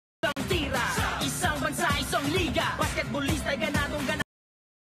ibang liga. Basketballista ay ganadong ganado.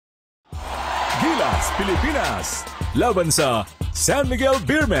 Gilas, Pilipinas, laban sa San Miguel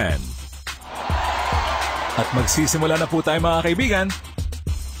Beermen. At magsisimula na po tayo mga kaibigan.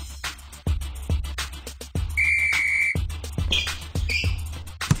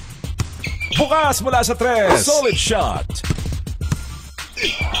 Bukas mula sa 3. Solid shot.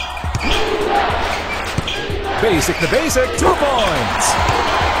 Basic na basic. 2 points.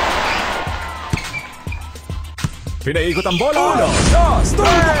 Pinaikot ang bola. 1, 2, 3.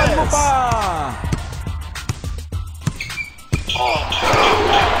 Tutukan mo pa.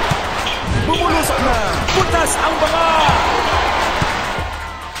 Bumulusok na. Putas ang banga.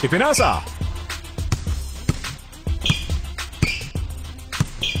 Ipinasa.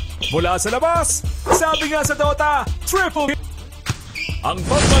 Mula sa labas. Sabi nga sa Dota, triple. Ang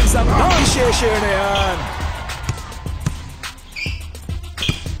pagbansang i-share na yan.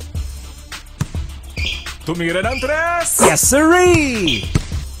 Tumira ng 3. Yes, sirree!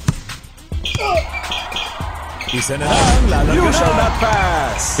 Isa na lang, lalagyan. You shall not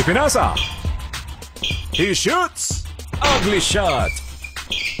pass. Ipinasa. He shoots. Ugly shot.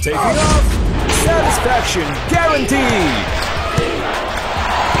 Taking off. Satisfaction guaranteed.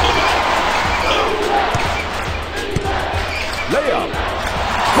 Layup.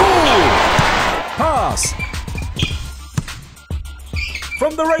 Cool. Pass.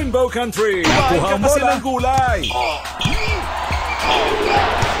 From the Rainbow Country. Nakuha mo kasi ng gulay.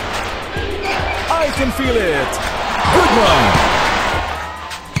 I can feel it. Good one.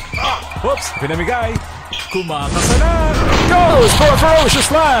 Whoops, pinamigay. Kumakasa na. Goes for a ferocious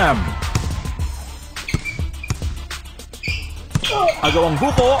slam. Agawang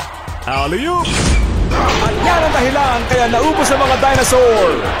buko. Alley-oop. At yan ang dahilan kaya naubos ang mga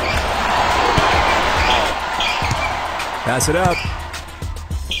dinosaur. Pass it up.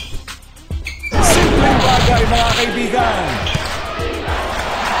 Simpleng bagay mga kaibigan.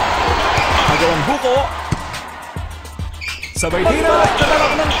 Agawang buko. Sabay tira.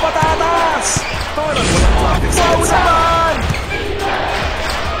 Tatalak ng patatas. Parang walang traffic sa usapan.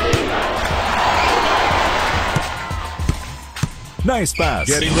 Nice pass.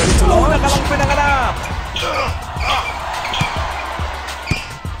 Getting ready to launch. Una ka lang pinanganap.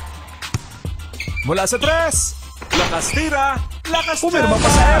 Mula sa 3. Lakas tira. Lakas pumirma pa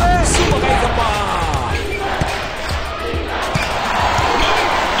sa ere. Sumakay ka pa.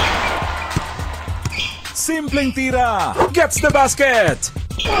 Simpleng tira. Gets the basket.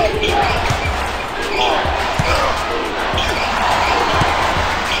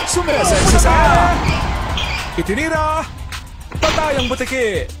 Sumesensa sa ere. Itinira. Patayang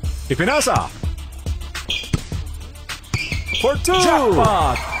butiki. Ipinasa. For 2.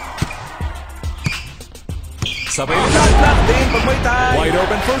 Jackpot. Sabay nag-block din pag may time. Wide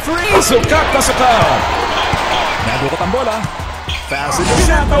open for 3. Sukat na sukat. Nagukot ang bola. Fast in the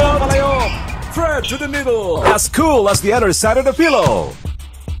pinatawa palayo. Thread to the middle. As cool as the other side of the pillow.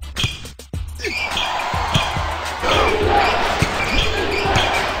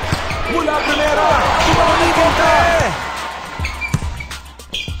 Mula primera. Tumaligente.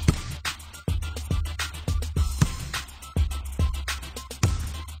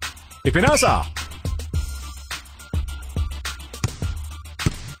 Ipinasa.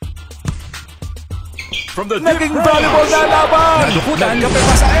 From the naging volleyball na laban. Nadukutan. Nagkape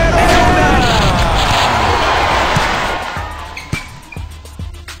pa sa ere.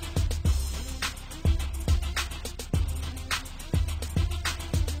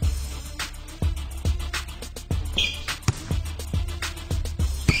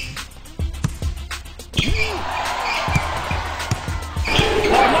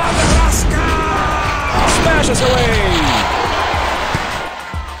 Smashes away.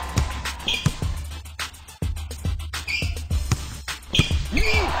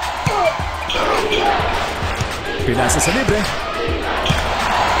 Pinasa sa libre.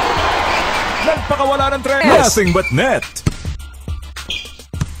 Nagpakawala ng 3. Nothing but net.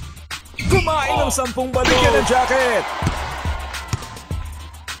 Kumain ng 10 balikan ng jacket.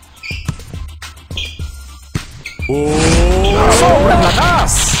 Oh! Sobrang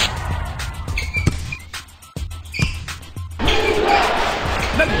lakas!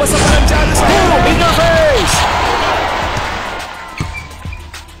 Nagbasa pa ng Gilas. Oh! In your face!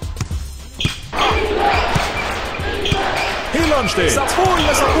 He launched it. Sa pool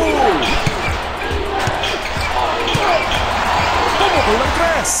na sa pool. Tumukol ng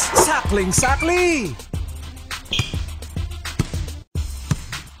 3. Sakling-sakli.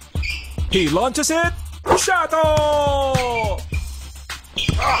 He launches it. Shato!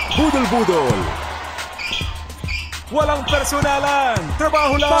 Budol-budol. Walang personalan.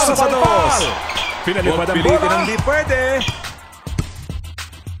 Trabaho lang sa dos. Pinalipad ang bola. Hindi pwede.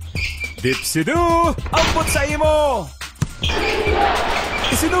 Dipsidu. Ambot sa imo.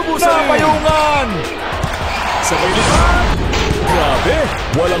 Isinubo sa payungan. Sabay lipad. Grabe.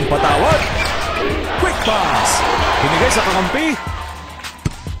 Walang patawad. Quick pass. Binigay sa kakampi.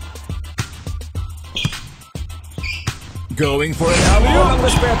 Going for an alley-oop. Walang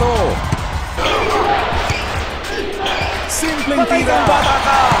respeto. Simpleng tira. Bata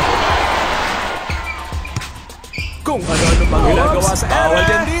ka. Kung ano-ano pang ginagawa sa ere. Bawal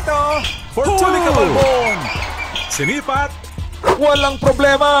yan dito. For two. Kabalbon. Sinipat. Walang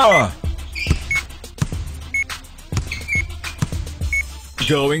problema.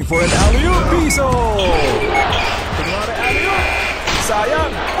 Going for an alley-oop. Piso. Kunwari alley-oop.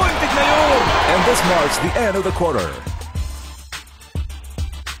 Sayang. Puntik na yun. And this marks the end of the quarter.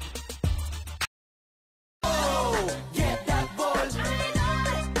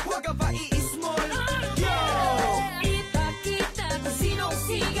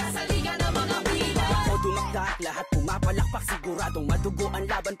 Siguradong madugo ang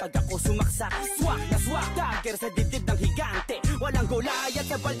laban pag ako sumaksak. Swak na swak, dagger sa dibdib ng higante. Walang Goliath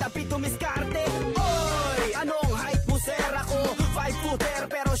sa baldapi tumiskarte. Oy, anong height mo sir? Ako 5-footer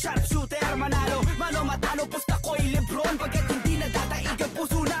pero sharpshooter. Manalo, matalo, pusta ko'y Lebron. Pagkat hindi nadadaig ang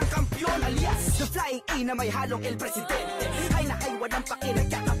puso ng kampyon. Alias, the flying A na may halong El Presidente. Ay nakay walang paki,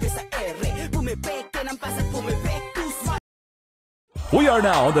 nagkakape sa ere. Pumipeke ng pasat, pumipektus. We are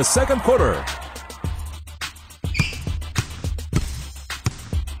now in the second quarter.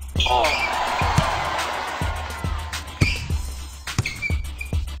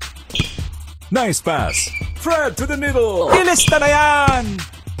 Nice pass. Fred to the middle. Ilista na yan.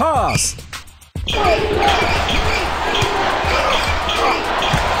 Pass.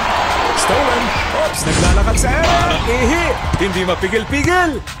 Stolen. Oops, naglalakad sa ere. Ihi. Hindi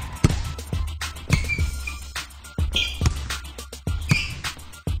mapigil-pigil.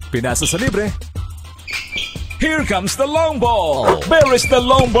 Pinasa sa libre. Here comes the long ball. Where is the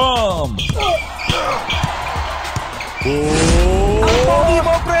long bomb? Oh! Ang pogi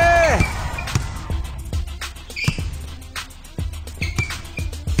mo, pre!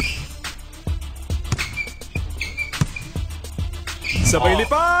 Sabay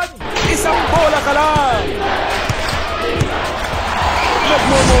lipad! Isang bola ka lang!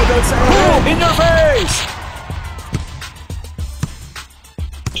 Nagmo-model sa ere! In your face!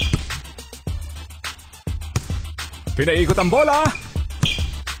 Pinaikot ang bola.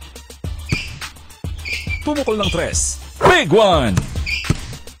 Pumukol ng 3. Big one.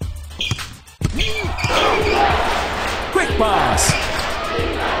 Quick pass.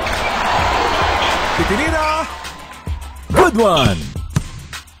 Titinira. Good one.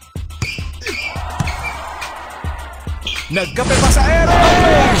 Nagkape pa sa ere.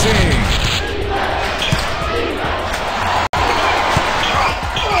 Amazing.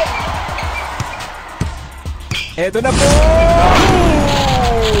 Eto na po!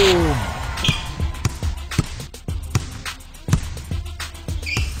 Boom!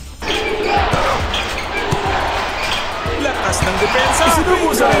 Lakas ng depensa! Isinubo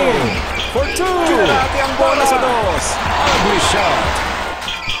sa ring! For 2! Kinalati ang bola sa 2! Ugly shot!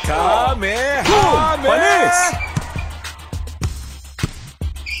 Kame! Kame! Panis!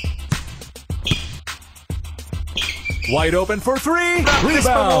 Wide open for 3!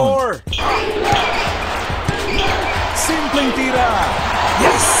 Rebound! Simpleng tira.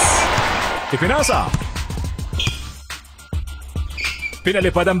 Yes! Ipinasa.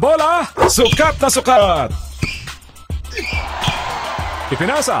 Pinalipad ang bola. Sukat na sukat.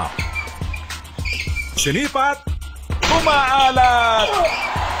 Ipinasa. Sinipat. Umaalat.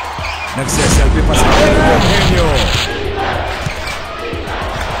 Nagseselfie pa sa Henyo.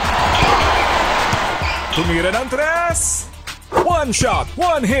 Tumira ng 3. One shot,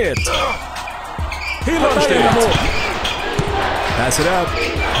 one hit. He launched it. Pass it up.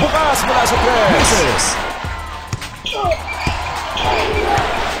 Bukas mula sa 3. Misses.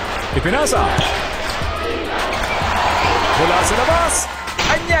 Ipinasa. Mula sa labas.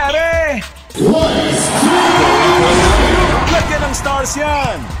 Anyari! Lagyan ng stars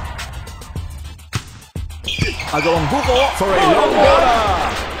yan. Agawang buko for a long bola.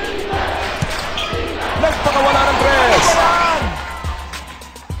 Nagpakawala ng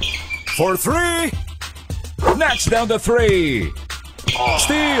 3. For 3. Snatch down the 3.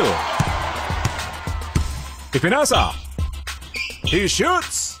 Steal. Ipinasa. He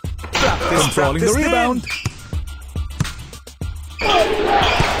shoots. Controlling the rebound.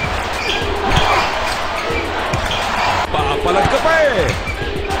 Papalag ka pa eh.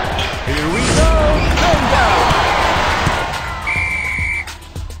 Here we go. And down.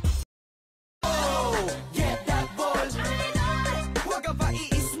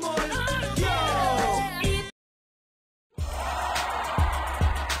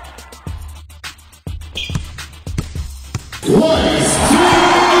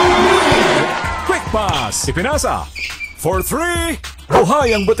 pass. Ipinasa. For 3.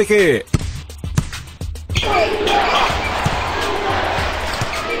 Buhay ang butiki.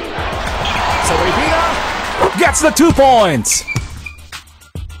 Sabay pina. Gets the 2 points.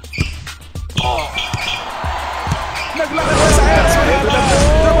 Naglakad na sa air.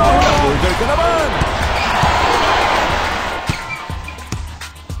 Trabaho na. Burger ka naman.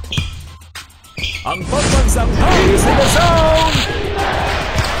 Ang pagbansang is in the zone.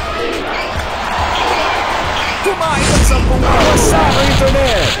 Kumain ang 10 oras sa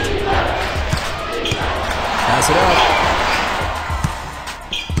internet. Pass it up.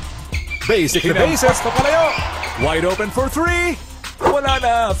 Basic na bases. Papalayo. Wide open for 3. Wala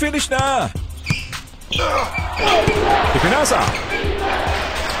na. Finish na. Ipinasa.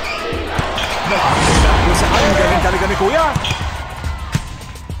 Nagpapalagpo sa ang galing talaga ni Kuya.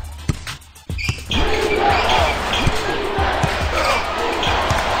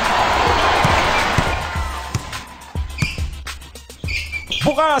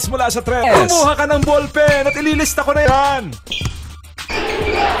 Bukas mula sa 3. Kumuha ka ng ballpen at ililista ko na yan.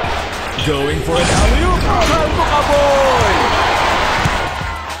 Going for an alley-oop. Kalbo ka, boy!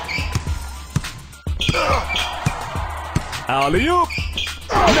 Alley-oop.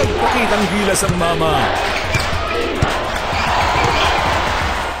 Nagpakitang gilas ang mama.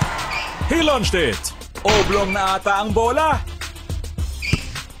 He launched it. Oblong na ata ang bola.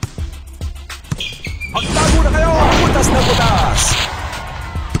 Magtago na kayo. Butas na butas.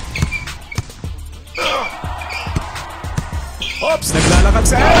 Oops, naglalakad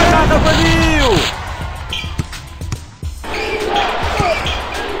sa air. Nakakabaliw.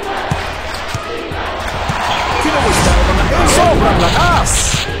 Kinamusta ko mga air. Sobrang lakas.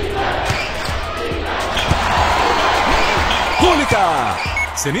 Huli ka.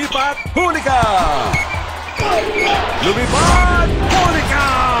 Sinipat. Huli ka. Lumipad. Huli ka.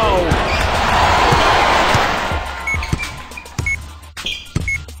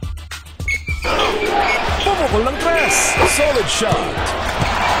 Pumukol ng 3. Solid shot.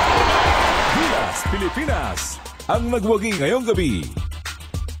 Gilas, Pilipinas. Ang nagwagi ngayong gabi.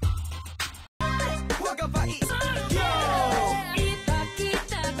 Huwag ka pa ipakita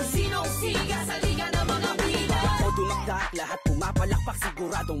kung sinong siga sa liga ng mga pila. Ako dumakdak, lahat pumapalakpak.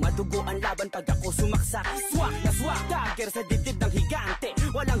 Siguradong madugo ang laban pag ako sumaksak. Swak na swak, dagger sa dibdib ng higante.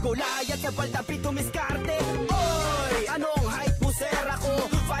 Walang Goliath sa baldapi tumiskarte. Oy, anong height mo, sir?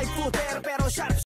 Ako 5-footer pero sharp.